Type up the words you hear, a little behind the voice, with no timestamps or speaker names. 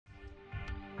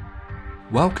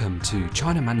Welcome to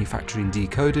China Manufacturing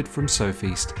Decoded from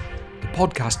Sofeast, the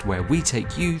podcast where we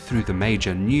take you through the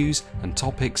major news and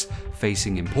topics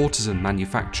facing importers and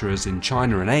manufacturers in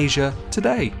China and Asia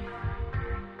today.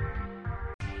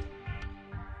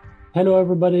 Hello,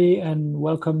 everybody, and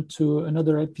welcome to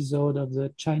another episode of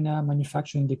the China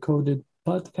Manufacturing Decoded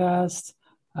podcast.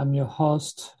 I'm your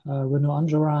host, Renaud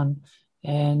Anjoran,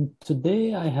 and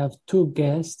today I have two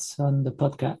guests on the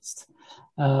podcast.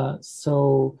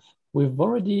 So we've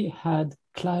already had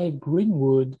Clive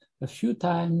Greenwood a few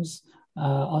times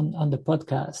on the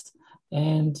podcast,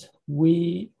 and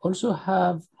we also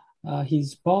have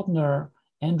his partner,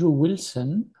 Andrew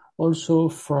Wilson, also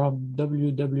from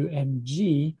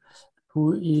WWMG,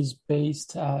 who is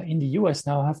based in the US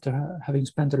now after having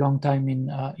spent a long time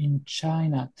in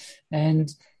China. And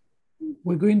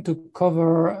we're going to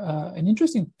cover an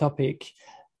interesting topic.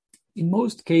 In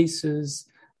most cases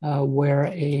where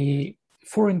a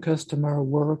foreign customer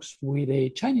works with a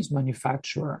Chinese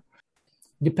manufacturer,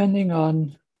 depending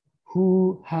on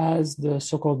who has the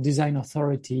so-called design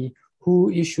authority, who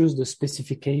issues the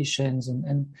specifications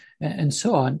and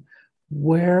so on,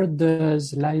 where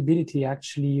does liability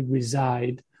actually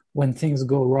reside when things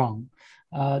go wrong?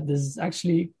 There's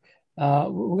actually,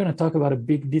 we're going to talk about a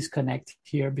big disconnect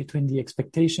here between the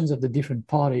expectations of the different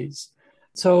parties.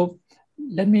 So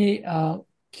let me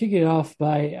kick it off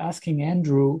by asking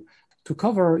Andrew to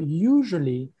cover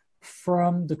usually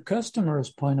from the customer's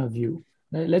point of view.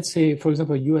 Let's say, for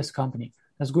example, a US company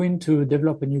that's going to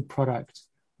develop a new product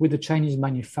with a Chinese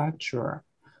manufacturer.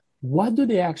 What do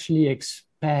they actually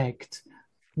expect,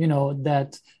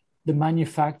 that the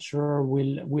manufacturer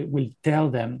will tell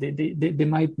them? They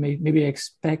might maybe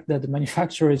expect that the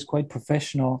manufacturer is quite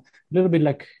professional, a little bit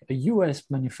like a US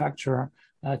manufacturer,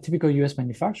 a typical US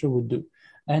manufacturer would do.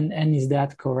 And is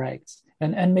that correct?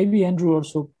 And maybe Andrew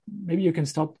also, maybe you can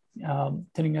start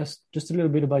telling us just a little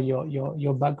bit about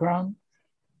your background.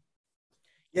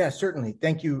 Yeah, certainly.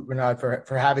 Thank you, Renaud,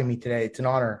 for having me today. It's an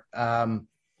honor.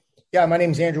 My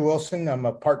name is Andrew Wilson. I'm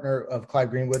a partner of Clive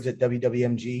Greenwood at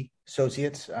WWMG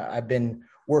Associates. I've been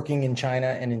working in China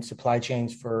and in supply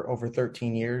chains for over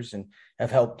 13 years and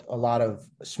have helped a lot of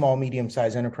small,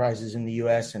 medium-sized enterprises in the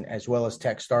U.S. and as well as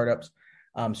tech startups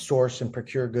source and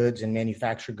procure goods and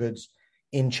manufacture goods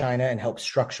in China and help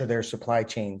structure their supply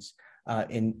chains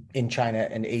in China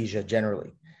and Asia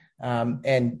generally.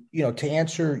 To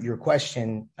answer your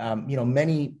question,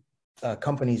 many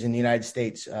companies in the United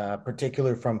States,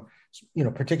 particularly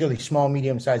small,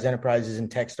 medium-sized enterprises and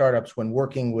tech startups, when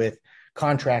working with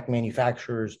contract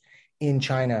manufacturers in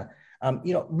China,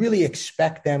 really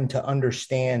expect them to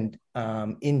understand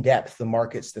in depth the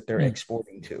markets that they're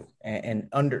exporting to, and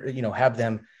have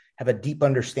them have a deep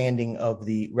understanding of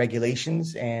the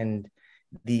regulations and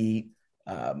the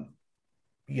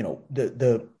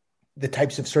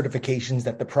types of certifications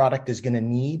that the product is going to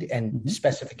need and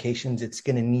specifications it's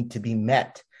going to need to be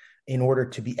met in order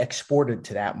to be exported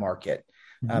to that market.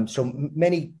 So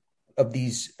many of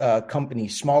these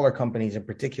companies, smaller companies in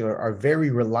particular, are very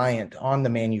reliant on the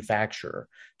manufacturer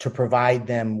to provide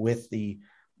them with the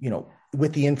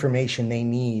information they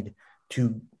need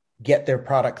to get their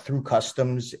product through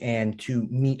customs and to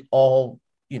meet all,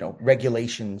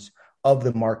 regulations of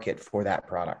the market for that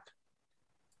product.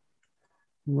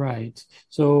 Right.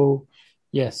 So,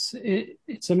 yes,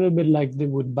 it's a little bit like they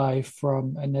would buy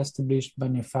from an established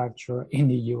manufacturer in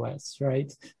the US,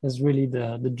 right? That's really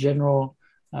the general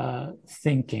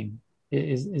thinking.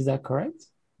 Is that correct?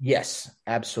 Yes,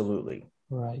 absolutely.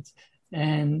 Right.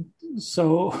 And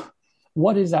so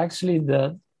what is actually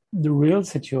the real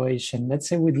situation? Let's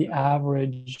say with the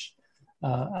average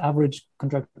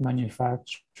contract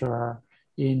manufacturer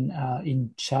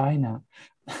in China,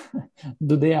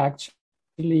 do they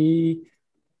actually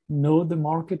know the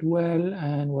market well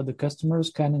and what the customers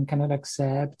can and cannot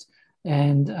accept,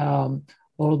 and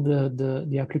all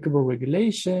the applicable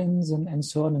regulations and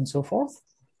so on and so forth?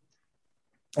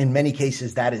 In many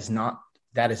cases, that is not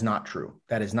true.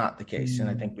 That is not the case. And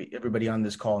I think everybody on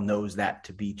this call knows that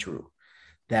to be true,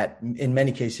 that in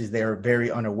many cases, they are very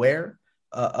unaware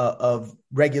of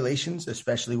regulations,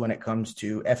 especially when it comes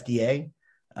to FDA.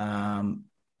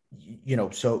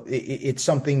 So it's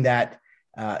something that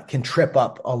can trip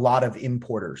up a lot of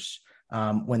importers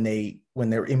when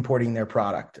they're importing their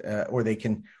product, or they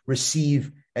can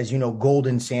receive, as you know,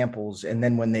 golden samples, and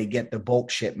then when they get the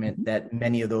bulk shipment, that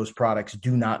many of those products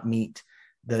do not meet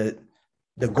the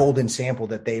golden sample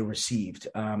that they received,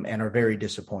 and are very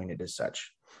disappointed as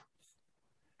such.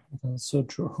 That's so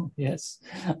true. Yes.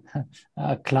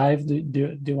 Clive,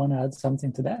 do you want to add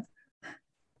something to that?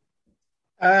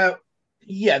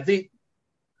 Yeah,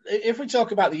 if we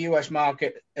talk about the US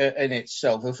market in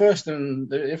itself,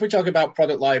 if we talk about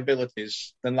product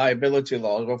liabilities and liability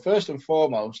laws, well, first and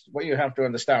foremost, what you have to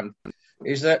understand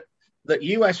is that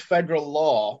US federal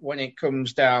law, when it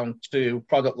comes down to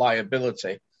product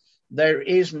liability, there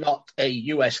is not a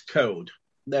US code.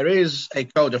 There is a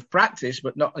code of practice,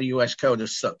 but not a US code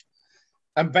as such.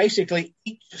 And basically,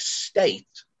 each state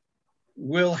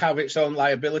will have its own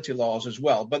liability laws as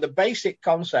well. But the basic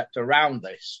concept around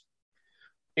this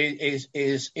is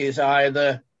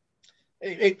either,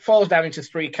 it falls down into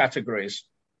three categories,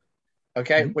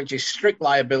 okay, which is strict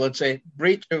liability,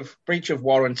 breach of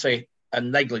warranty,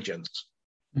 and negligence.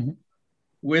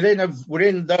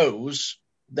 Within those,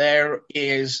 there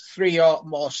is three or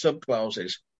more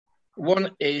subclauses.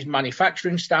 One is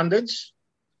manufacturing standards,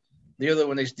 the other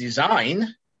one is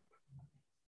design,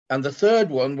 and the third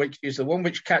one, which is the one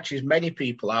which catches many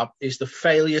people up, is the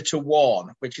failure to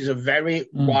warn, which is a very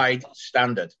wide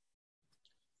standard.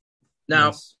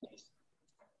 Now,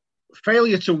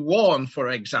 failure to warn, for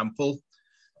example,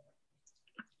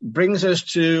 brings us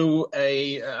to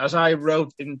as I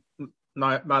wrote in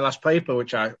my last paper,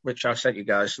 which I sent you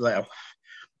guys later.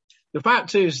 The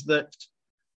fact is that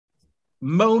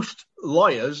most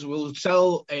lawyers will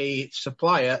tell a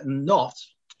supplier not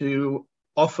to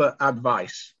offer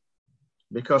advice,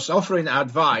 because offering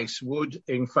advice would,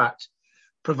 in fact,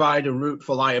 provide a route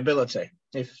for liability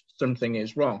if something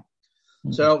is wrong.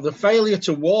 So the failure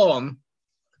to warn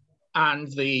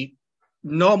and the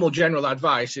normal general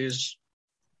advice is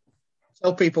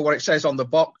tell people what it says on the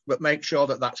box, but make sure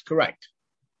that that's correct.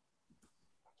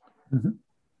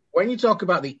 When you talk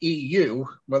about the EU,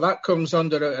 well, that comes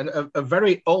under a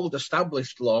very old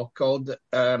established law called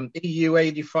EU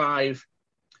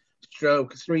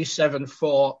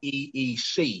 85/374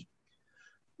 EEC,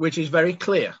 which is very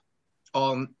clear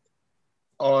on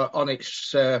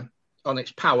its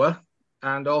power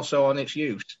and also on its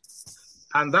use.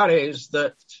 And that is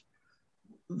that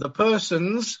the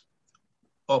person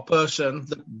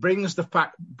that brings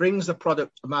the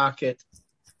product to market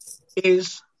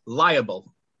is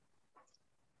liable,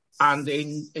 and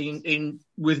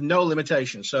with no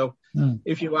limitation. So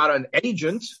if you are an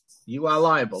agent, you are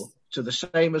liable to the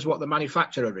same as what the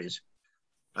manufacturer is.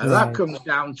 And that comes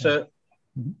down to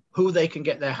who they can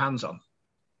get their hands on.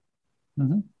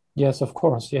 Yes, of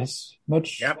course. Yes.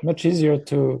 Much easier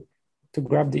to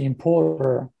grab the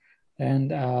importer and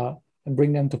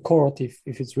bring them to court if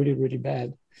it's really, really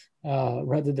bad,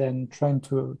 rather than trying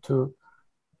to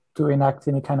enact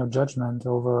any kind of judgment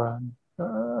over a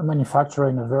manufacturer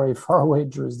in a very faraway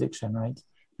jurisdiction, right?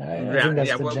 I think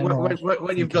that's the general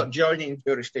when you've got joining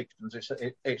jurisdictions,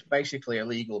 it's basically a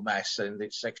legal mess, and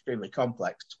it's extremely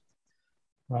complex.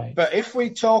 Right. But if we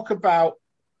talk about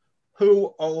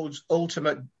who owns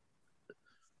ultimate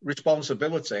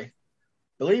responsibility,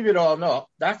 believe it or not,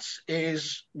 that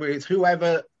is with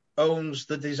whoever owns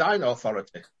the design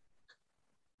authority.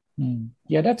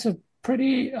 Yeah, that's a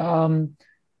pretty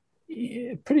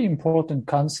important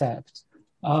concept.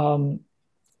 So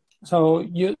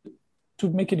to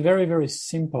make it very, very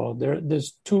simple,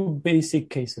 there's two basic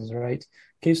cases, right?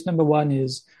 Case number one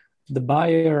is the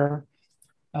buyer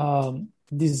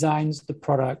designs the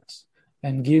product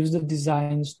and gives the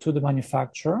designs to the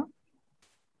manufacturer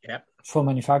for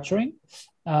manufacturing.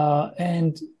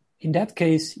 And in that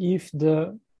case, if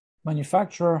the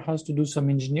manufacturer has to do some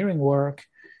engineering work,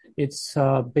 it's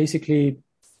basically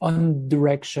under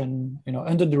direction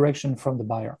from the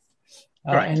buyer.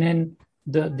 And then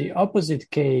the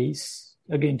opposite case,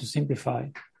 again, to simplify,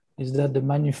 is that the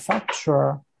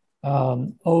manufacturer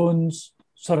owns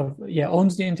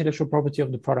the intellectual property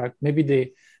of the product.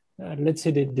 Maybe let's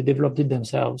say they developed it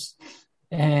themselves,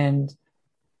 and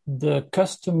the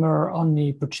customer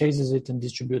only purchases it and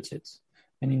distributes it.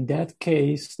 And in that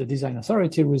case, the design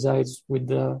authority resides with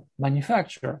the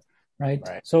manufacturer, right?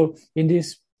 So in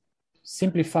this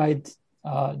simplified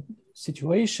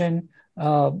situation,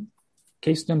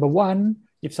 case number one,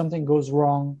 if something goes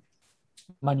wrong,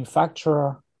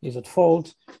 manufacturer is at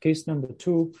fault. Case number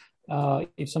two,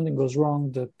 if something goes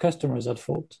wrong, the customer is at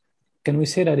fault. Can we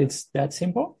say that it's that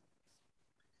simple?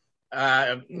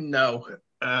 No.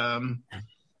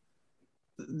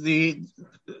 The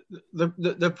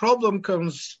problem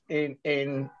comes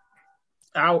in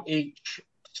how each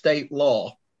state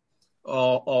law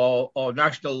or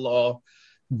national law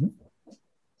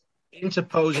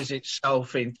interposes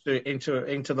itself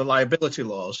into the liability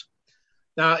laws.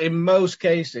 Now, in most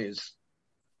cases,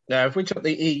 if we took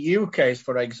the EU case,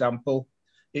 for example,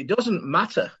 it doesn't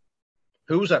matter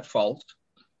who's at fault.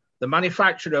 The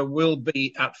manufacturer will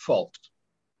be at fault,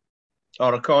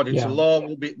 or according to law,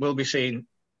 will be seen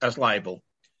as liable.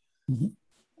 Mm-hmm.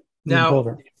 Now,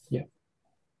 importer. Yeah.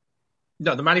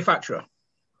 No, the manufacturer.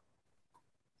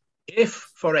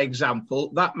 If, for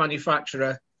example, that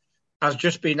manufacturer has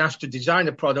just been asked to design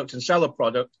a product and sell a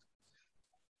product,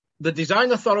 the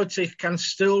design authority can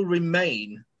still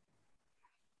remain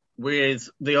with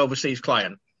the overseas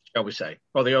client, shall we say,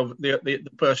 or the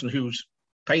person who's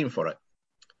paying for it,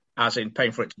 as in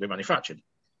paying for it to be manufactured.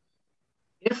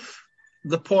 If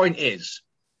the point is,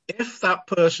 if that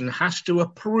person has to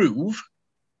approve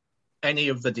any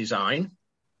of the design,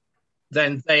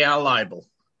 then they are liable.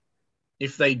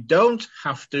 If they don't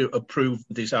have to approve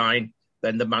the design,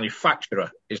 then the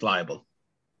manufacturer is liable.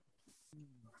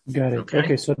 Got it.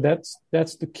 Okay, so that's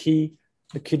the key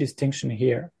distinction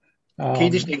here. Key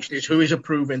distinction is who is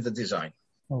approving the design.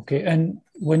 Okay, and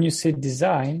when you say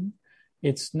design,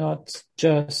 it's not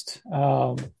just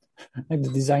like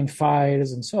the design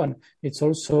files and so on. It's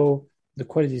also the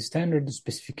quality standard, the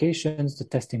specifications, the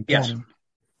testing plan.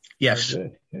 Yes.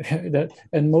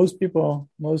 And most people,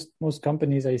 most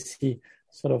companies I see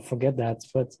sort of forget that.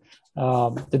 But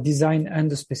the design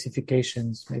and the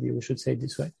specifications, maybe we should say it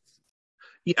this way.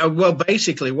 Yeah. Well,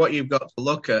 basically, what you've got to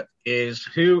look at is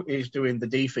who is doing the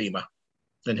DFEMA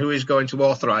and who is going to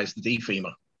authorize the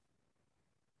DFEMA.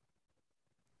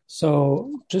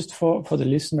 So, just for the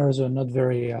listeners who are not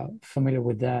very familiar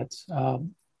with that,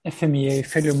 FMEA,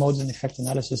 failure modes and effect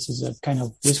analysis, is a kind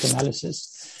of risk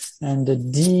analysis. And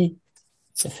the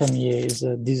DFMEA is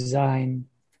a design,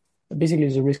 basically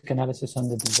is a risk analysis on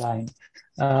the design.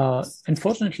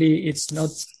 Unfortunately, it's not,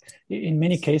 in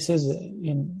many cases,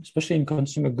 especially in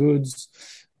consumer goods,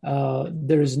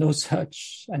 there is no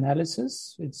such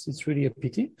analysis. It's really a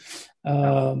pity.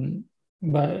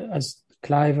 But as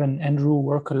Clive and Andrew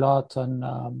work a lot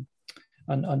on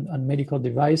medical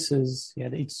devices,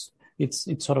 it's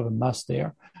sort of a must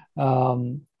there.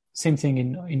 Same thing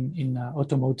in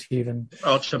automotive and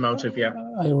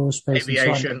aerospace,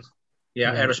 aviation, and so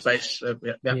on. Aerospace,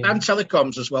 and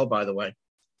telecoms as well, by the way.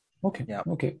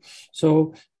 Okay.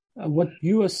 So what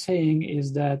you are saying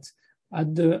is that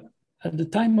at the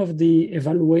time of the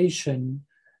evaluation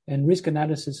and risk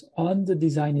analysis on the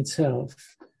design itself,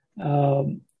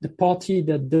 the party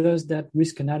that does that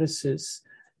risk analysis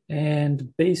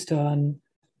and then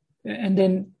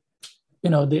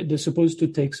they're supposed to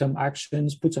take some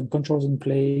actions, put some controls in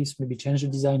place, maybe change the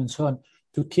design and so on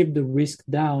to keep the risk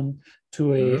down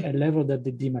to a level that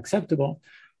they deem acceptable.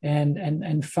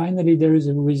 And finally, there is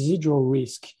a residual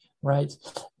risk, right?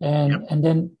 And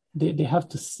then they have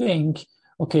to think,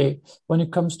 okay, when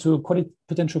it comes to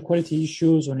potential quality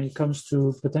issues, when it comes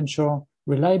to potential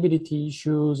reliability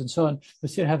issues and so on, we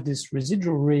still have this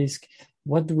residual risk.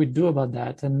 What do we do about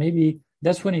that? And maybe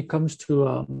that's when it comes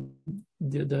to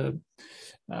the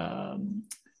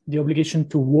obligation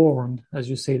to warn, as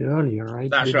you said earlier,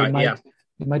 right? That's right.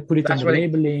 They might put it in the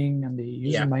labeling and the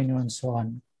user manual and so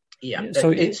on. Yeah. So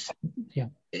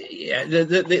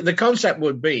the concept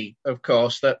would be, of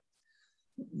course, that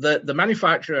the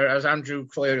manufacturer, as Andrew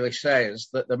clearly says,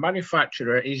 that the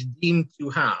manufacturer is deemed to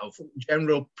have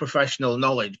general professional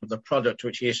knowledge of the product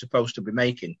which he is supposed to be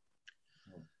making.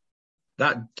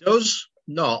 That does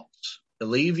not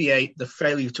alleviate the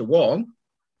failure to warn,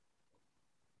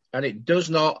 and it does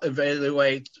not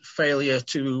evaluate failure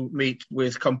to meet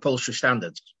with compulsory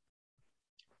standards.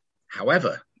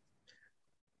 However,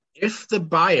 if the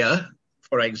buyer,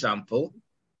 for example,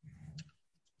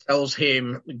 tells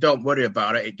him, don't worry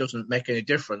about it, it doesn't make any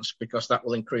difference because that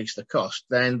will increase the cost,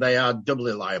 then they are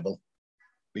doubly liable,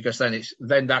 because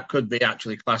then that could be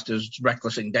actually classed as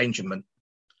reckless endangerment.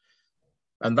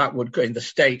 And that would, in the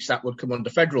States, that would come under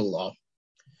federal law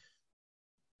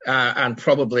and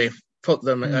probably put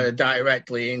them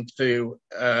directly into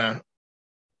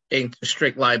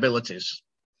strict liabilities.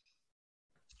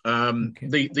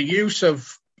 The use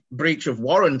of breach of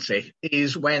warranty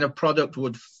is when a product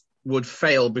would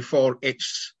fail before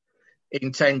its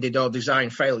intended or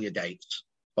designed failure dates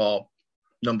or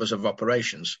numbers of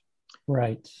operations.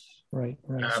 Right.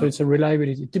 So it's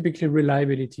a typically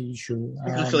reliability issue.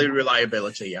 Typically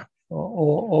reliability, yeah.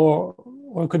 Or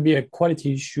it could be a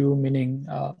quality issue, meaning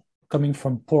coming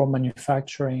from poor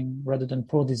manufacturing rather than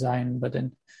poor design, but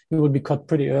then it would be caught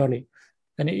pretty early.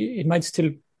 And it might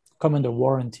still come under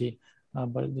warranty.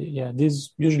 But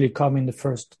these usually come in the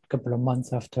first couple of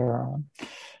months after.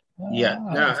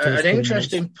 Now, an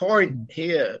interesting point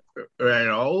here,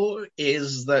 Renaud,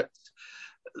 is that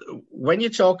when you're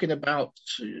talking about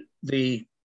the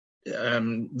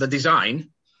design,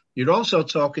 you're also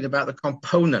talking about the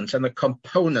component and the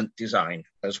component design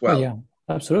as well. Oh, yeah,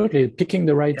 absolutely. Picking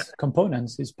the right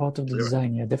components is part of the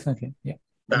design. Yeah, definitely. Yeah,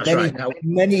 That's right. Now,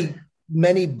 many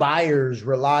many buyers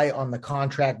rely on the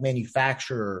contract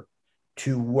manufacturer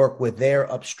to work with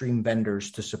their upstream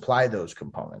vendors to supply those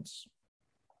components.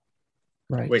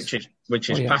 Right. Which is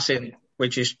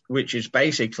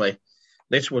basically,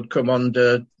 this would come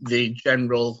under the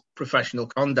general professional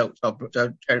conduct of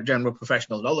general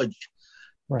professional knowledge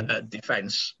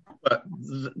defense. But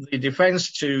the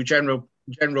defense to general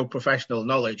professional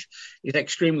knowledge is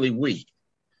extremely weak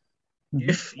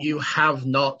if you have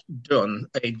not done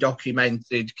a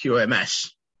documented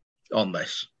QMS on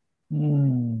this.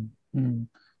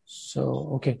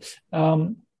 So, okay.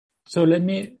 So let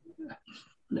me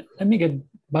get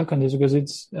back on this, because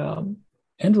it's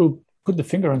Andrew put the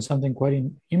finger on something quite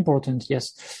important.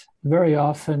 Yes, very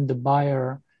often the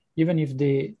buyer, even if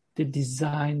they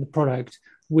design the product,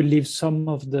 will leave some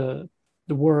of the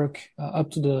work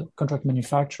up to the contract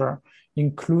manufacturer,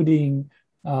 including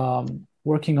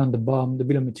working on the BOM, the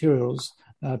bill of materials,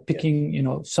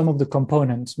 picking some of the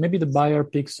components. Maybe the buyer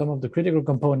picks some of the critical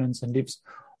components and leaves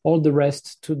all the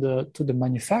rest to the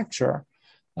manufacturer.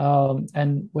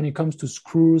 And when it comes to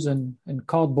screws and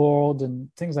cardboard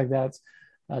and things like that,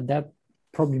 that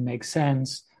probably makes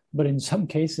sense. But in some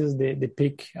cases, they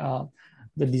pick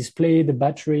the display, the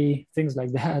battery, things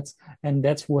like that, and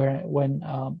that's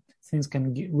when things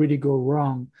can really go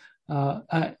wrong.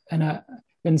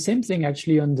 And same thing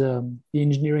actually on the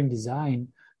engineering design.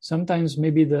 Sometimes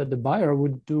maybe the buyer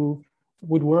would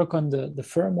work on the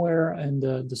firmware and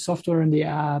the software in the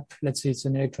app. Let's say it's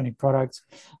an electronic product,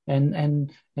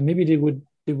 and maybe they would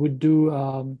do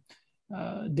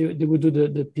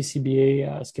the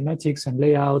PCBA schematics and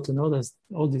layout and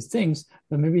all these things,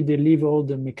 but maybe they leave all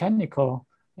the mechanical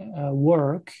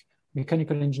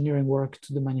engineering work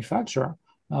to the manufacturer,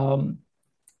 or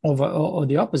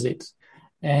the opposite.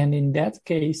 And in that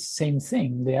case, same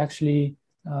thing. They actually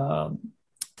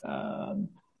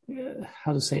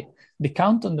they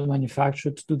count on the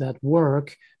manufacturer to do that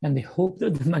work, and they hope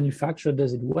that the manufacturer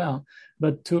does it well.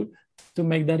 But to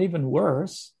make that even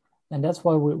worse, and that's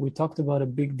why we talked about a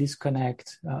big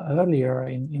disconnect earlier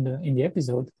in the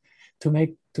episode, to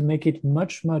make it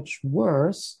much, much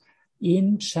worse,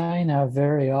 in China,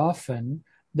 very often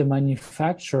the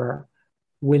manufacturer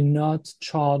will not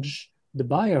charge the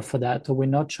buyer for that, or will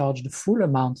not charge the full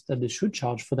amount that they should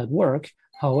charge for that work.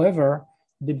 However,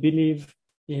 they believe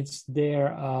it's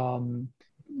their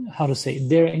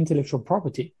their intellectual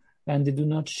property, and they do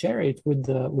not share it with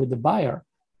the buyer,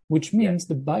 which means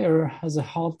the buyer has a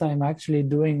hard time actually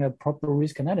doing a proper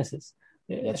risk analysis.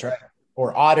 That's right.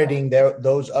 Or auditing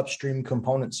those upstream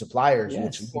component suppliers, Yes.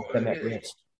 which put them at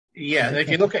risk. Yeah, if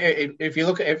you look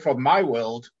at it from my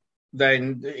world,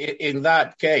 then in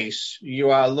that case you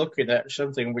are looking at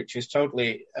something which is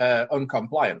totally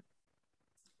uncompliant.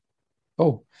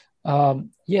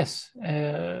 Yes.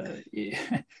 I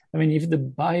mean, if the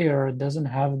buyer doesn't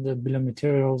have the bill of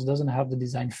materials, doesn't have the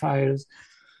design files,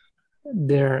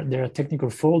 their technical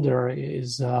folder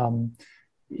is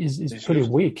pretty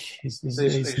weak. It's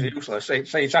useless.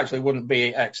 It actually wouldn't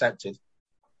be accepted.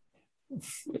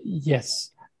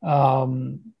 Yes.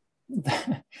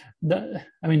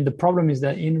 The problem is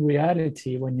that in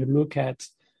reality, when you look at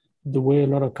the way a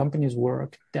lot of companies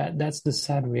work, that's the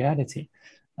sad reality.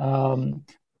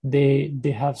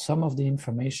 They have some of the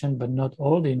information, but not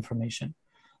all the information.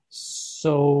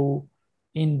 So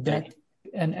in that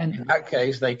in that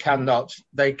case, they cannot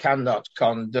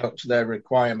conduct their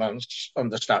requirements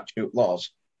under statute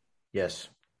laws. Yes.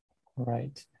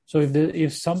 Right. So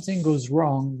if something goes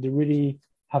wrong, they really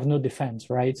have no defense,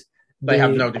 right? They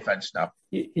have no defense now.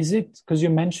 Is it because you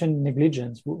mentioned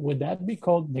negligence? Would that be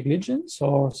called negligence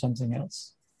or something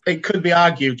else? It could be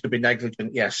argued to be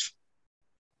negligent, yes.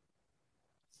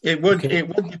 It would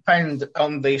depend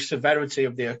on the severity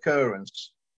of the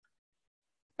occurrence.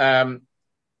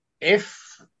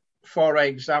 If, for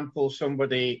example,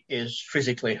 somebody is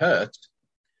physically hurt,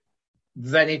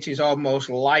 then it is almost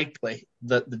likely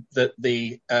that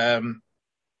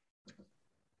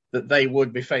that they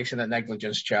would be facing a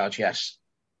negligence charge, yes.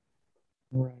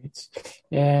 Right.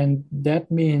 And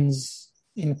that means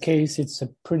in case it's a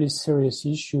pretty serious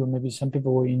issue, maybe some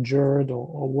people were injured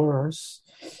or worse,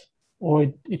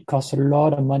 or it costs a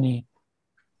lot of money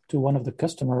to one of the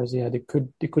customers, they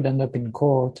could end up in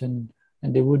court and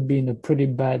they would be in a pretty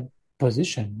bad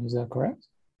position. Is that correct?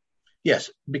 Yes,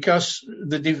 because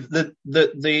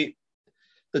the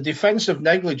defense of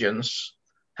negligence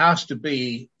has to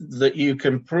be that you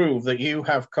can prove that you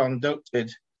have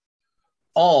conducted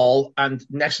all and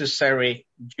necessary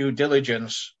due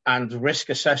diligence and risk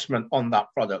assessment on that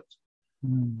product.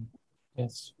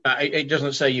 Yes. It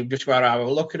doesn't say you've just got to have a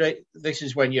look at it. This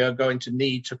is when you're going to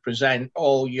need to present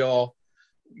all your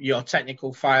your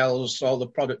technical files, all the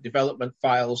product development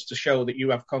files to show that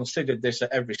you have considered this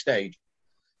at every stage.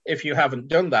 If you haven't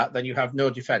done that, then you have no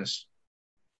defense.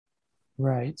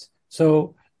 Right.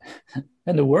 So,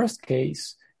 and the worst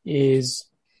case is,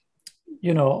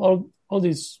 all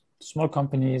these small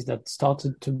companies that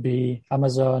started to be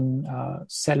Amazon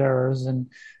sellers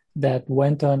and that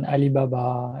went on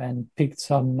Alibaba and picked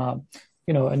some,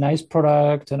 a nice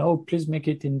product and, please make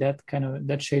it in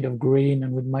that shade of green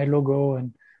and with my logo,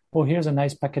 and here's a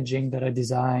nice packaging that I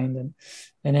designed,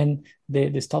 and then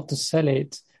they start to sell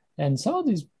it. And some of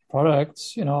these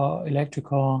products,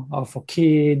 electrical, are for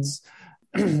kids.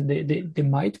 they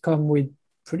might come with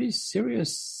pretty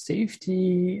serious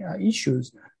safety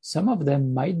issues. Some of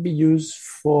them might be used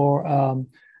for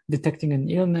detecting an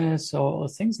illness or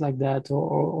things like that,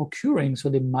 or curing. So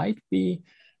they might be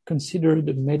considered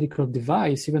a medical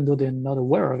device, even though they're not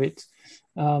aware of it.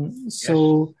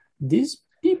 So these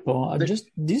people are just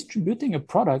distributing a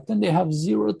product, and they have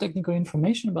zero technical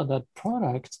information about that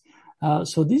product.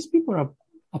 So these people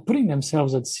are putting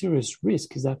themselves at serious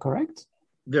risk. Is that correct?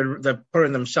 They're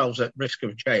putting themselves at risk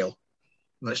of jail.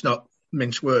 Let's not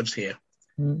mince words here.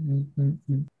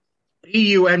 Mm-hmm.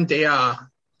 EU MDR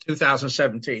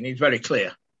 2017 is very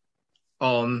clear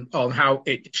on how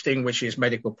it distinguishes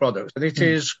medical products, and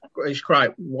it's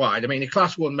quite wide. I mean, a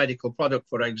class 1 medical product,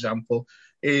 for example,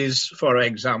 is,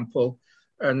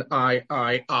 an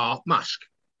IIR mask.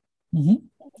 Mm-hmm.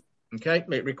 Okay,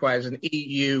 it requires an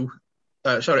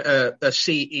a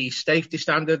CE safety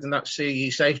standard, and that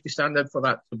CE safety standard, for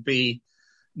that to be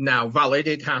now valid,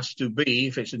 it has to be,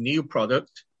 if it's a new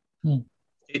product,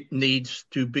 it needs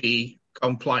to be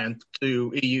compliant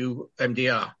to EU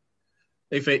MDR.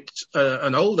 If it's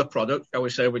an older product, I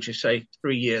would say, which is, say,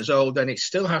 3 years old, then it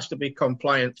still has to be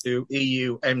compliant to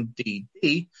EU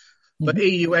MDD, but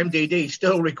EU MDD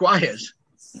still requires.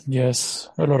 Yes,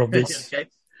 a lot of this. Okay.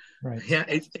 Right. Yeah,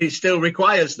 it still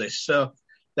requires this. So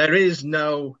there is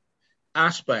no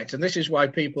aspect, and this is why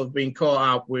people have been caught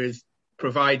out with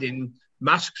providing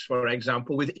masks, for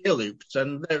example, with ear loops,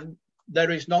 and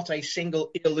there is not a single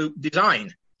ear loop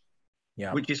design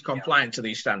which is compliant to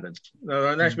these standards.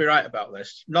 And let's be right about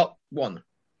this. Not one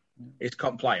is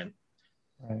compliant.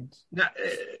 Right. Now,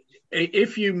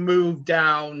 if you move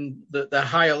down the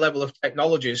higher level of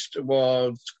technologies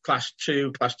towards class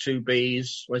 2, class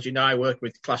 2Bs, as you know, I work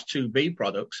with class 2B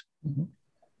products,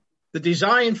 the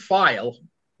design file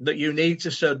that you need to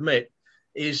submit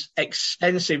is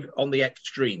extensive on the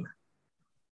extreme.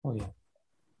 Oh,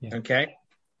 yeah. Okay.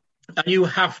 And you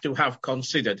have to have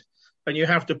considered, and you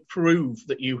have to prove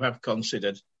that you have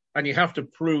considered, and you have to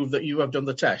prove that you have done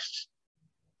the tests.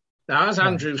 Now, as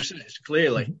Andrew says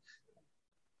clearly,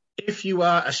 if you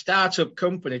are a startup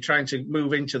company trying to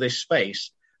move into this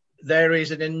space, there is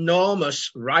an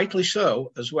enormous, rightly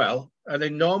so as well, an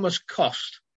enormous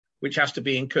cost which has to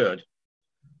be incurred.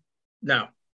 Now,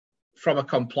 from a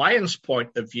compliance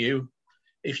point of view,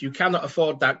 if you cannot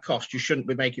afford that cost, you shouldn't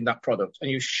be making that product. And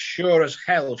you sure as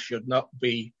hell should not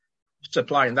be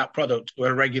supplying that product to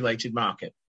a regulated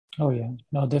market. Oh, yeah.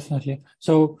 No, definitely.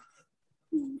 So,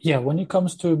 yeah, when it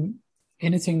comes to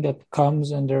anything that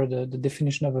comes under the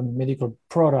definition of a medical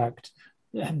product,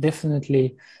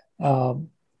 definitely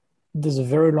there's a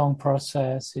very long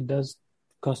process. It does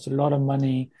cost a lot of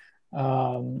money.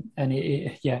 And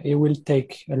it will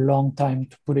take a long time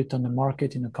to put it on the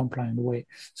market in a compliant way.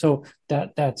 So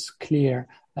that's clear.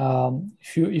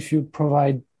 If you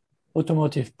provide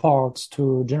automotive parts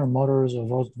to General Motors or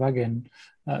Volkswagen,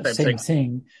 same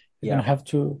thing. You're gonna have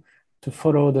to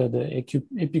follow the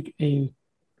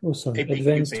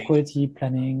advanced quality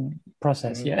planning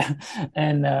process.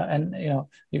 And you're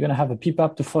going to have a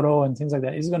PPAP to follow and things like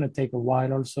that. It's going to take a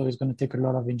while. Also, it's going to take a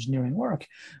lot of engineering work.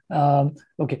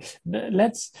 Okay,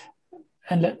 let's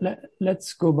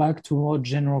go back to more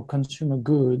general consumer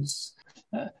goods.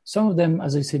 Some of them,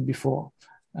 as I said before,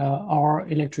 are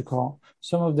electrical.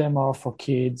 Some of them are for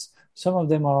kids. Some of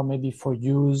them are maybe for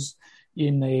use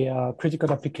in a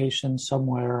critical application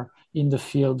somewhere in the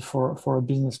field for a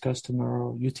business customer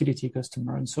or utility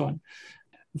customer and so on.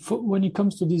 When it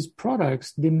comes to these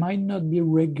products, they might not be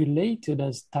regulated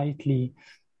as tightly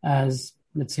as,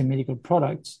 let's say, medical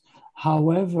products.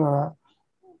 However,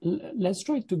 let's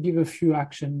try to give a few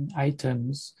action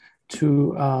items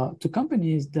to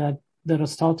companies that are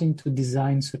starting to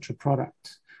design such a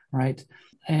product, right?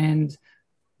 And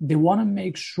they want to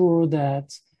make sure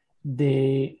that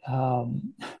they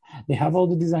have all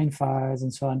the design files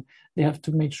and so on. They have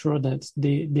to make sure that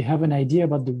they have an idea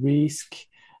about the risk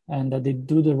and that they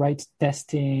do the right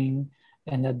testing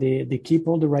and that they keep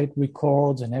all the right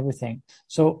records and everything.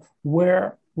 So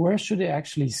where should they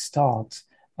actually start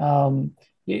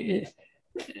it's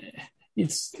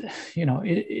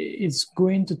it's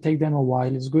going to take them a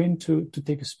while. It's going to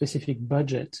take a specific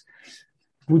budget.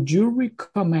 Would you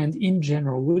recommend, in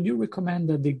general,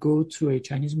 that they go to a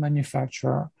Chinese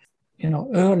manufacturer,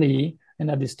 early, and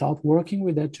that they start working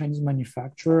with that Chinese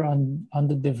manufacturer on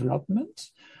the development?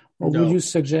 Or No. would you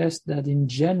suggest that in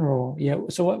general? Yeah.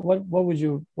 So what would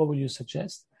you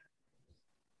suggest?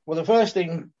 Well, the first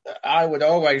thing I would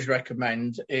always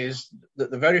recommend is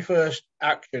that the very first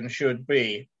action should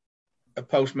be a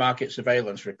post-market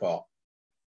surveillance report.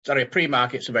 Sorry, a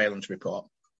pre-market surveillance report.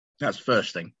 That's the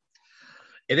first thing.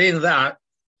 And in that,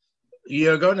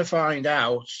 you're going to find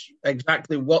out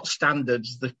exactly what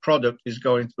standards the product is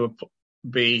going to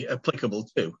be applicable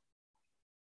to.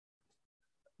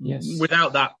 Yes.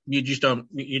 Without that,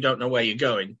 you don't know where you're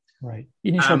going. Right.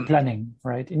 Initial planning,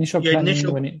 right? Initial planning.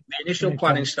 The initial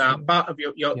planning start. Part of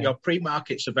your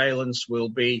pre-market surveillance will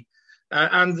be,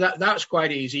 and that's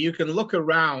quite easy. You can look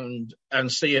around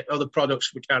and see other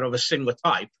products which are of a similar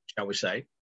type, shall we say.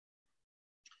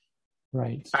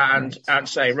 Right. And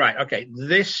say, right, okay,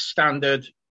 this standard,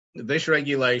 this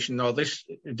regulation, or this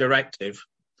directive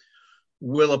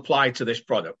will apply to this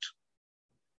product.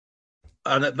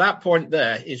 And at that point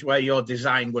there is where your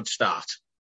design would start.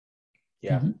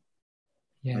 Yeah. Mm-hmm.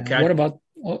 Yeah. Okay. What about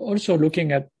also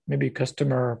looking at maybe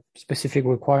customer specific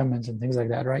requirements and things like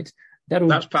that, right?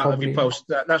 That's part of your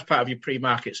that's part of your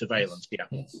pre-market surveillance. Yeah.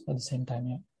 Yes. At the same time.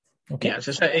 Yeah. Okay. Yeah.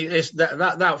 So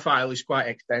that file is quite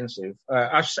extensive.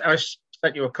 I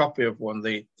sent you a copy of one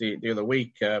the other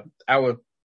week. Our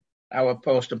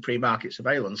post and pre-market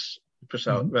surveillance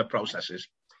processes.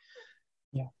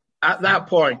 Yeah. At that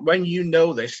point, when you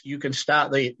know this, you can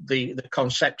start the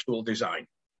conceptual design.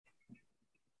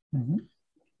 Mm-hmm.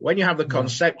 When you have the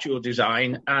conceptual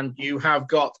design and you have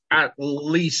got at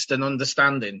least an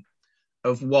understanding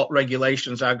of what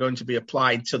regulations are going to be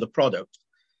applied to the product,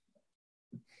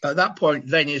 at that point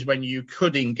then is when you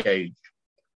could engage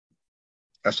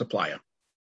a supplier.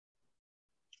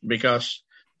 Because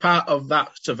part of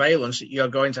that surveillance that you're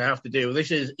going to have to do, this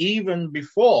is even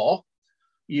before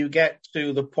you get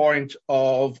to the point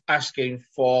of asking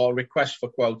for requests for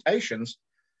quotations,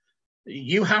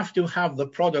 you have to have the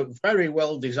product very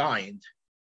well designed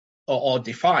or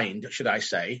defined, should I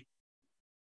say,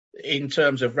 in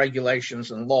terms of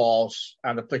regulations and laws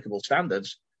and applicable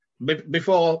standards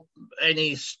before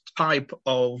any type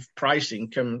of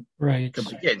pricing can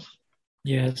begin.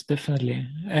 Yes, definitely.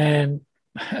 And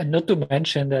not to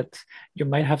mention that you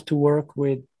might have to work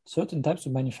with certain types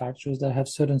of manufacturers that have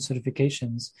certain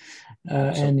certifications,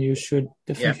 and you should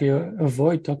definitely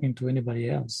avoid talking to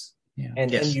anybody else. Yeah.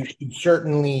 And you should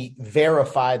certainly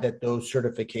verify that those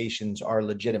certifications are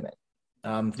legitimate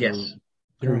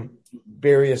through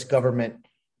various government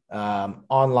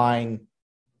online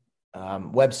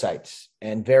websites,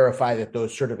 and verify that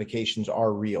those certifications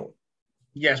are real.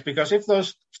 Yes, because if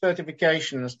those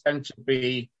certifications tend to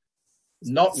be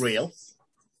not real,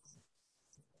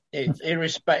 it's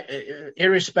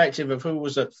irrespective of who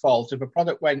was at fault. If a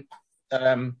product went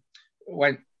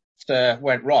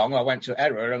wrong or went to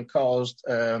error and caused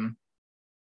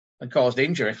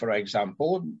injury, for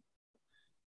example,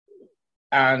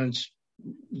 and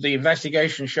the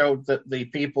investigation showed that the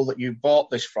people that you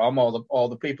bought this from or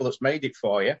the people that's made it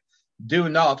for you do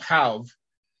not have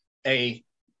the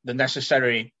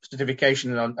necessary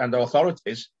certification and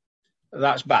authorities,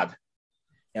 that's bad.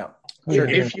 Yeah.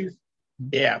 If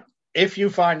you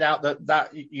find out that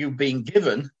you've been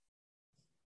given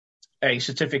a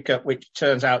certificate which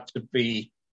turns out to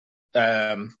be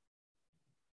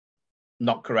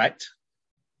not correct,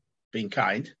 being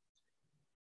kind,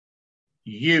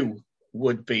 you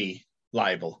would be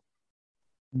liable,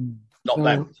 not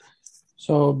them.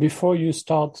 So before you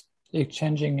start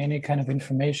exchanging any kind of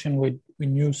information with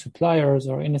new suppliers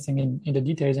or anything in the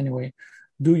details anyway,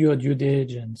 do your due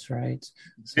diligence, right?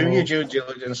 Do your due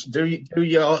diligence. Do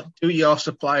your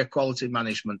supplier quality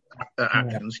management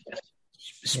actions. Yes.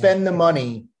 Spend the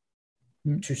money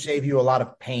to save you a lot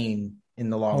of pain in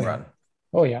the long run.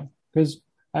 Oh yeah, because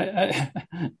I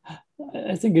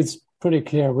think it's pretty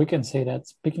clear. We can say that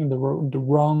picking the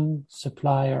wrong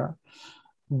supplier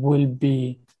will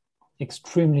be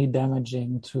extremely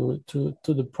damaging to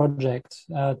the project,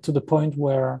 to the point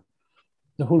where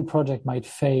the whole project might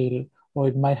fail, or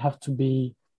it might have to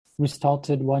be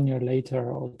restarted 1 year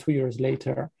later or 2 years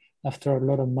later after a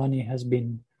lot of money has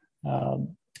been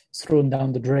thrown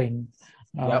down the drain.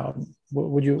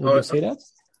 Would you say that?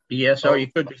 Yes, or you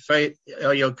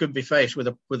could be faced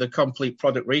with a complete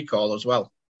product recall as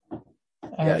well.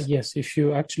 Yes, if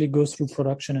you actually go through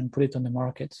production and put it on the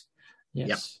market.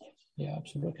 Yes. Yeah,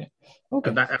 absolutely. Okay.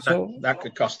 And that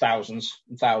could cost thousands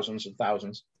and thousands and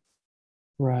thousands.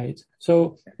 Right.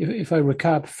 So if I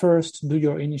recap, first do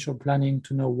your initial planning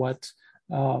to know what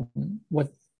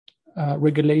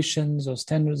regulations or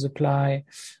standards apply.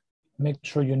 Make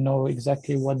sure you know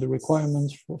exactly what the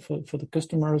requirements for the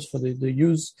customers, for the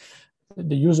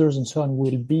users and so on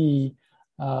will be,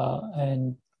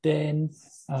 and then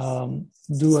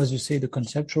do, as you say, the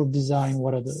conceptual design.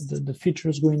 What are the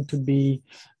features going to be?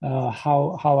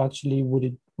 How actually would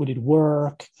it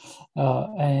work?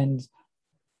 And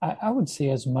I would say,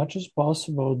 as much as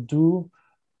possible, do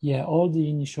all the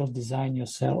initial design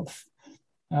yourself,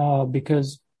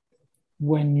 because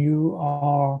when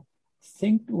you're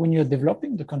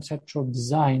developing the conceptual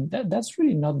design, that's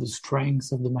really not the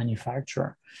strength of the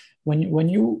manufacturer. When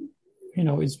you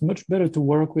it's much better to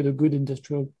work with a good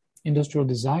industrial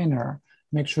designer,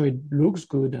 make sure it looks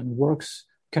good and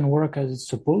can work as it's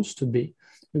supposed to be.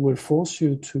 It will force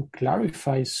you to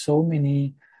clarify so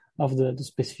many of the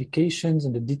specifications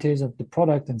and the details of the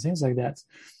product and things like that.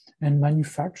 And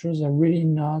manufacturers are really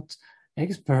not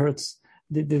experts.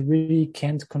 They really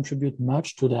can't contribute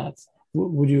much to that.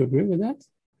 Would you agree with that?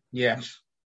 Yes.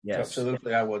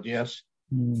 Absolutely, I would. Yes.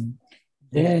 Then,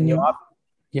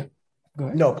 go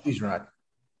ahead. No, please, Renat.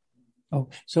 Oh,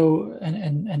 so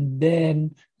and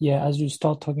then, as you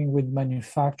start talking with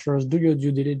manufacturers, do your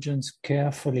due diligence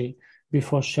carefully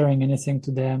before sharing anything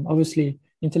to them. Obviously,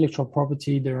 intellectual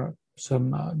property, there are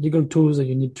some legal tools that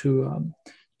you need to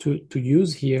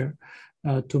use here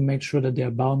to make sure that they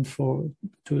are bound to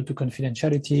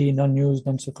confidentiality, non-use,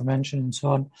 non-circumvention, and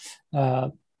so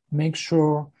on. Make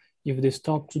sure if they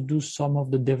start to do some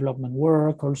of the development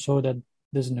work, also that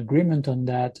there's an agreement on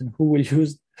that, and who will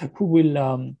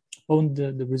own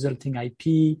the resulting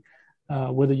IP,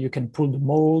 whether you can pull the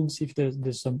molds, if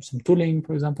there's some tooling,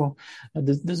 for example.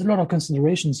 There's a lot of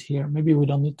considerations here. Maybe we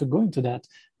don't need to go into that.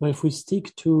 But if we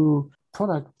stick to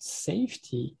product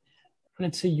safety,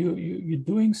 let's say you're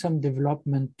doing some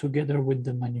development together with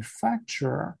the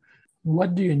manufacturer,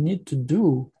 what do you need to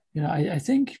do? I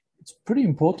think it's pretty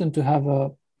important to have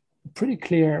a pretty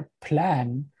clear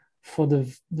plan for the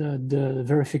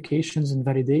verifications and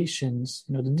validations,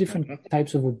 the different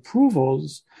types of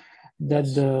approvals that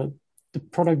the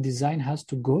product design has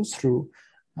to go through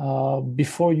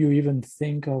before you even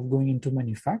think of going into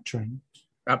manufacturing.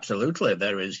 Absolutely,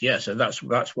 there is, yes, and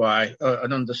that's why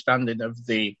an understanding of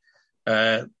the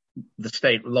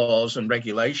state laws and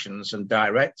regulations and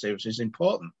directives is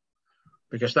important,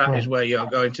 because that is where you're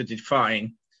going to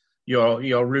define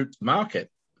your route to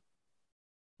market.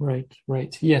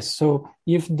 Right. Yes. So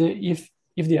if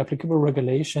the applicable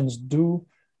regulations do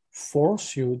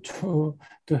force you to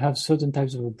have certain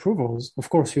types of approvals, of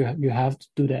course you have to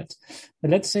do that.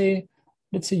 But let's say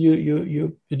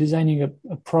you're designing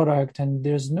a product and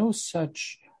there's no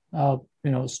such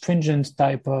stringent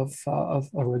type of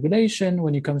regulation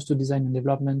when it comes to design and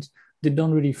development. They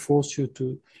don't really force you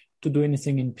to do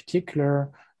anything in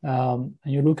particular. And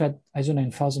you look at ISO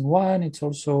 9001, it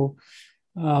also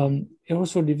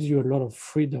leaves you a lot of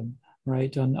freedom,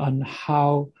 right, on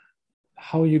how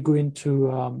you're going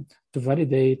to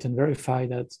validate and verify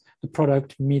that the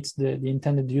product meets the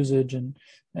intended usage and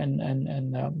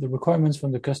the requirements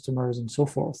from the customers and so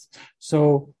forth.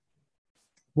 So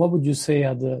what would you say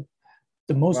are the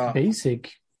most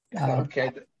basic?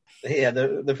 Okay. Yeah,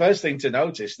 the first thing to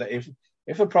notice that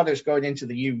if a product's going into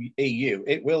the EU,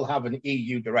 it will have an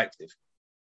EU directive.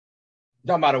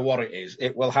 No matter what it is,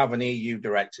 it will have an EU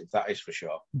directive, that is for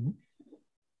sure. Mm-hmm.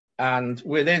 And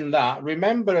within that,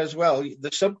 remember as well,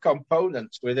 the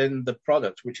subcomponents within the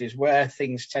product, which is where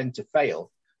things tend to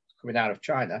fail coming out of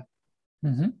China,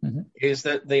 is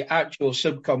that the actual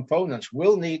subcomponents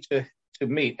will need to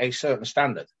meet a certain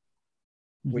standard,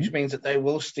 which means that they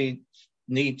will still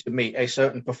need to meet a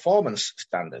certain performance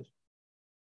standard.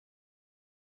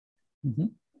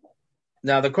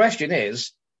 Now, the question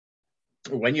is,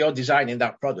 when you're designing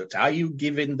that product, are you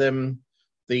giving them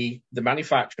the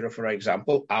manufacturer, for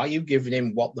example, are you giving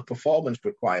him what the performance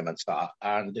requirements are?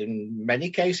 And in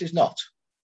many cases, not.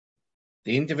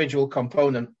 The individual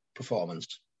component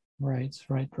performance. Right.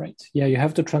 Yeah, you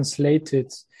have to translate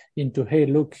it into, hey,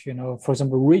 look, for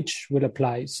example, REACH will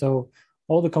apply. So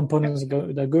all the components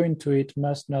that go into it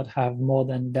must not have more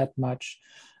than that much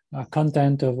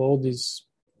content of all these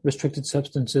restricted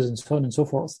substances and so on and so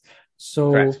forth.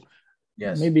 So Correct.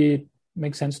 Yes. Maybe it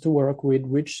makes sense to work with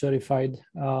REACH certified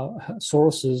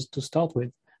sources to start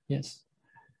with. Yes.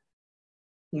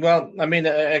 Well, I mean,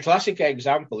 a classic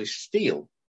example is steel.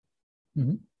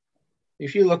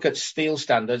 if you look at steel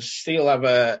standards, steel have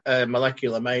a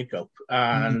molecular makeup,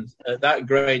 and that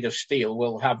grade of steel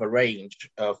will have a range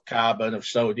of carbon, of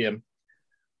sodium.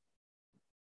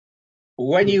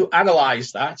 When you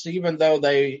analyze that, even though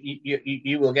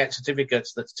you will get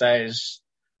certificates that says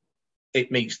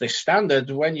it meets this standard,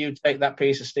 when you take that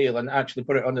piece of steel and actually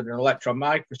put it under an electron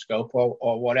microscope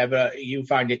or whatever, you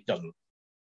find it doesn't.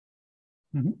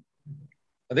 Mm-hmm.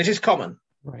 This is common.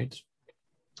 Right.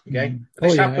 Okay.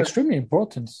 Oh, yeah, extremely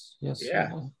important. Yes.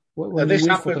 Yeah. This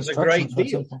happens a great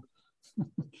deal.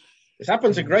 This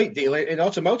happens a great deal in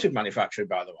automotive manufacturing,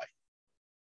 by the way.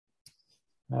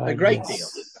 A great deal.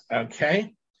 Okay.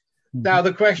 Mm-hmm. Now,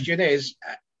 the question is,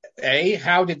 A,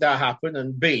 how did that happen?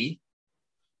 And B,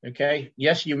 okay,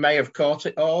 yes, you may have caught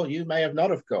it, or you may have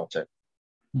not have caught it.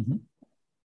 Mm-hmm.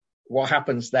 What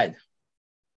happens then?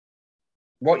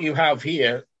 What you have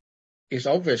here is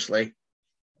obviously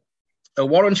a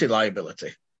warranty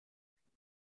liability.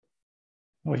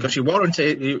 Oh, yeah. Because your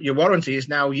warranty is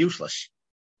now useless.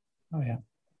 Oh, yeah.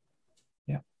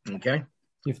 Yeah. Okay.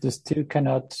 If the steel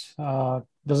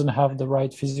doesn't have the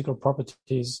right physical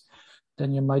properties,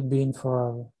 then you might be in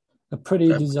for a pretty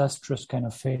disastrous kind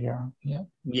of failure. Yeah.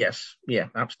 Yes. Yeah,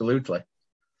 absolutely.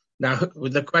 Now,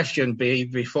 the question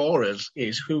before us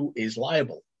is who is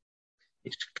liable?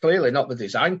 It's clearly not the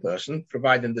design person,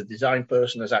 providing the design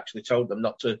person has actually told them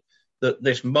that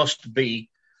this must be.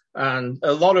 And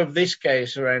a lot of this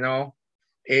case, Renaud,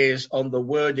 is on the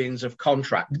wordings of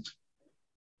contract.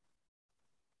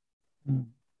 Mm.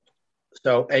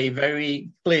 So a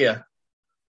very clear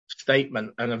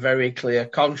statement and a very clear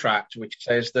contract which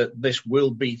says that this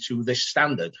will be to this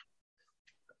standard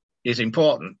is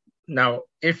important. Now,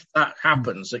 if that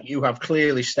happens, that you have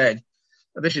clearly said,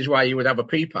 this is why you would have a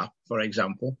PPAP, for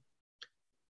example,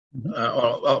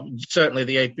 or certainly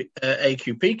the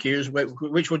AQPQs,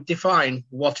 which would define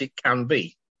what it can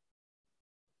be.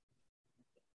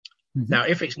 Mm-hmm. Now,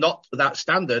 if it's not to that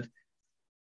standard,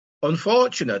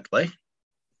 unfortunately,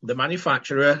 the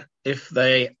manufacturer, if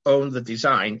they own the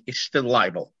design, is still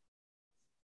liable.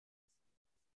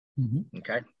 Mm-hmm.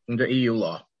 Okay, under EU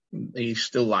law, he's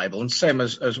still liable, and same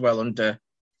as well under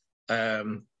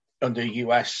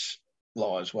US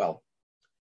law as well,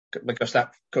 because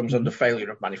that comes under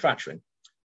failure of manufacturing.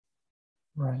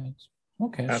 Right.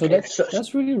 Okay. So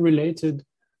that's really related.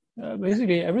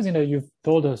 Basically, everything that you've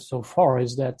told us so far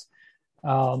is that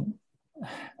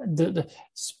the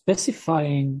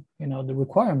specifying, the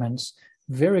requirements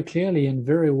very clearly and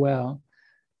very well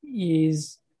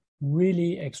is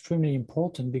really extremely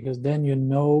important, because then you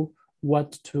know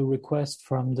what to request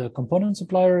from the component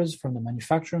suppliers, from the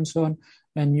manufacturer, and so on,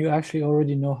 and you actually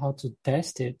already know how to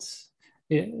test it.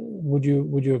 Would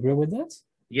you agree with that?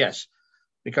 Yes,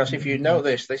 because if you know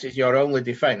this is your only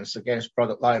defense against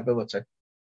product liability.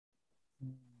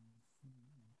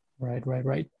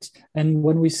 Right. And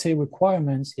when we say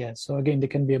requirements, so again, they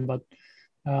can be about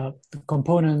the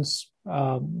components,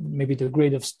 maybe the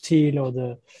grade of steel or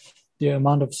the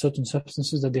amount of certain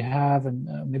substances that they have,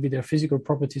 and maybe their physical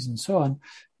properties and so on.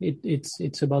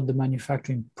 It's about the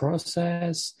manufacturing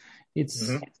process.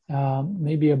 It's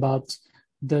maybe about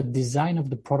the design of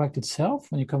the product itself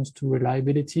when it comes to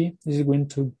reliability. Is it going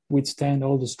to withstand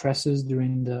all the stresses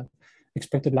during the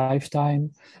expected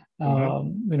lifetime?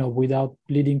 Without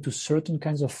leading to certain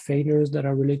kinds of failures that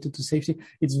are related to safety.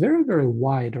 It's very, very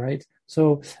wide, right?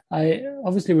 So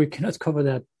obviously we cannot cover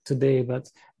that today, but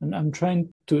I'm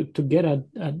trying to get at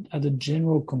a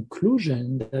general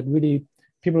conclusion that really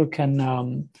people can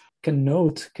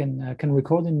note, can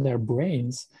record in their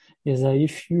brains, is that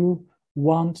if you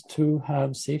want to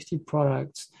have safety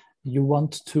products, you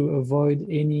want to avoid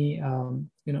any,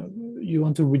 you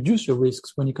want to reduce your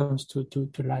risks when it comes to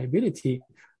liability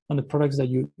on the products that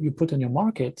you put on your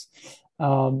market,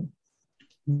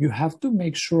 you have to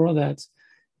make sure that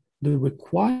the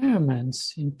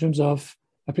requirements in terms of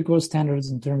applicable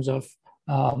standards, in terms of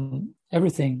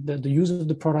everything, the use of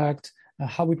the product,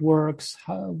 how it works,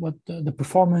 what the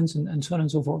performance, and so on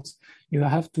and so forth, you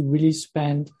have to really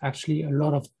spend actually a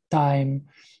lot of time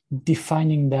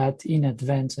defining that in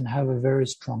advance and have a very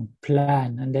strong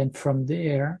plan. And then from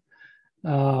there,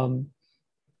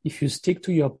 if you stick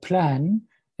to your plan,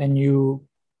 and you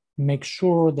make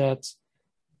sure that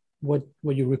what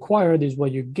you required is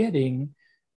what you're getting,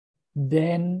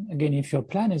 then again, if your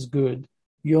plan is good,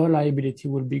 your liability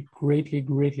will be greatly,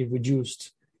 greatly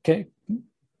reduced. Okay,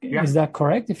 Is that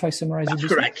correct? If I summarize it,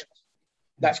 that's correct.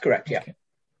 That's correct. Yeah, okay.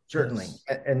 Certainly,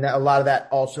 and a lot of that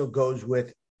also goes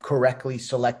with correctly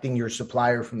selecting your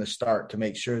supplier from the start to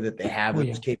make sure that they have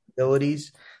those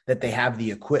capabilities, that they have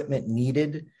the equipment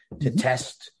needed to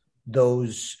test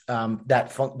those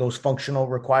those functional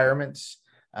requirements,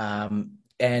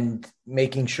 and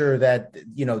making sure that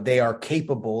they are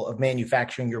capable of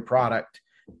manufacturing your product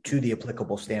to the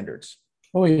applicable standards.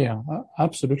 Oh yeah,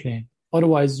 absolutely.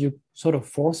 Otherwise, you're sort of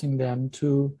forcing them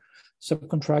to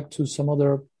subcontract to some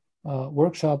other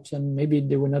workshops, and maybe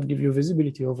they will not give you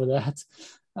visibility over that.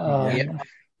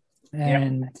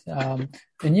 And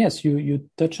yes, you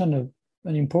touch on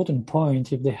an important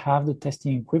point. If they have the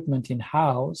testing equipment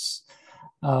in-house,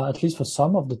 at least for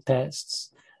some of the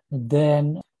tests,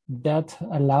 then that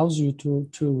allows you to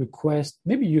request,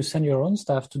 maybe you send your own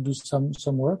staff to do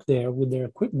some work there with their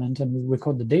equipment and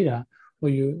record the data, or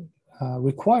you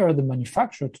require the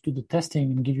manufacturer to do the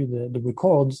testing and give you the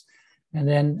records, and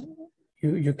then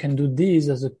you can do these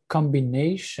as a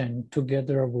combination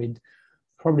together with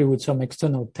some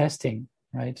external testing,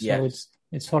 right? Yes. So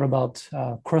it's all about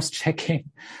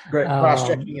cross-checking.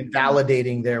 Cross-checking and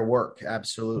validating their work.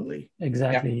 Absolutely.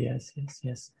 Exactly. Yeah.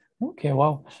 Yes. Okay.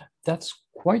 Wow. That's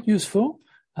quite useful.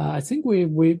 I think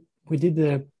we did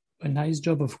a nice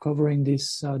job of covering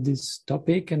this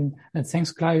topic, and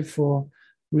thanks, Clive, for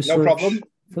research. No problem.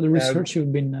 For the research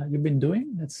you've been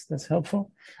doing. That's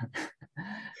helpful.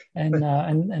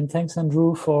 and thanks,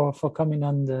 Andrew, for coming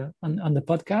on the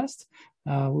podcast.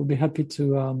 We'll be happy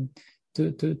to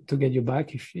get you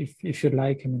back if you'd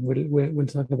like. I mean, we'll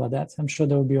talk about that. I'm sure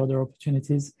there will be other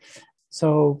opportunities.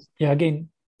 So yeah, again,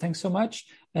 thanks so much.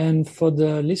 And for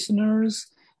the listeners,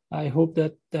 I hope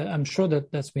that I'm sure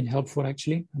that's been helpful.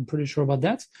 Actually, I'm pretty sure about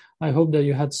that. I hope that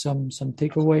you had some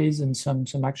takeaways and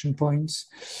some action points.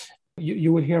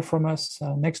 You will hear from us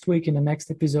next week in the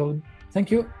next episode. Thank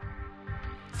you.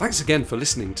 Thanks again for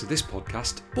listening to this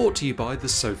podcast, brought to you by the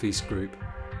Sofeast Group.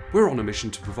 We're on a mission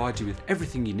to provide you with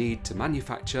everything you need to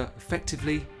manufacture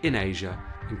effectively in Asia,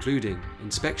 including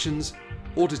inspections,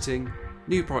 auditing,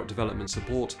 new product development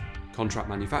support, contract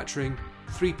manufacturing,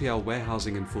 3PL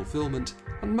warehousing and fulfillment,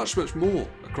 and much more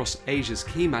across Asia's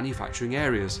key manufacturing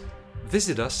areas.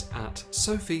 Visit us at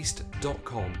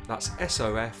sofeast.com, that's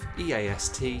SOFEAST.com,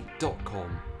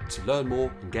 to learn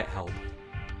more and get help.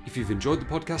 If you've enjoyed the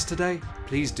podcast today,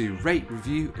 please do rate,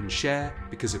 review and share,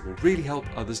 because it will really help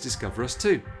others discover us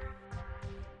too.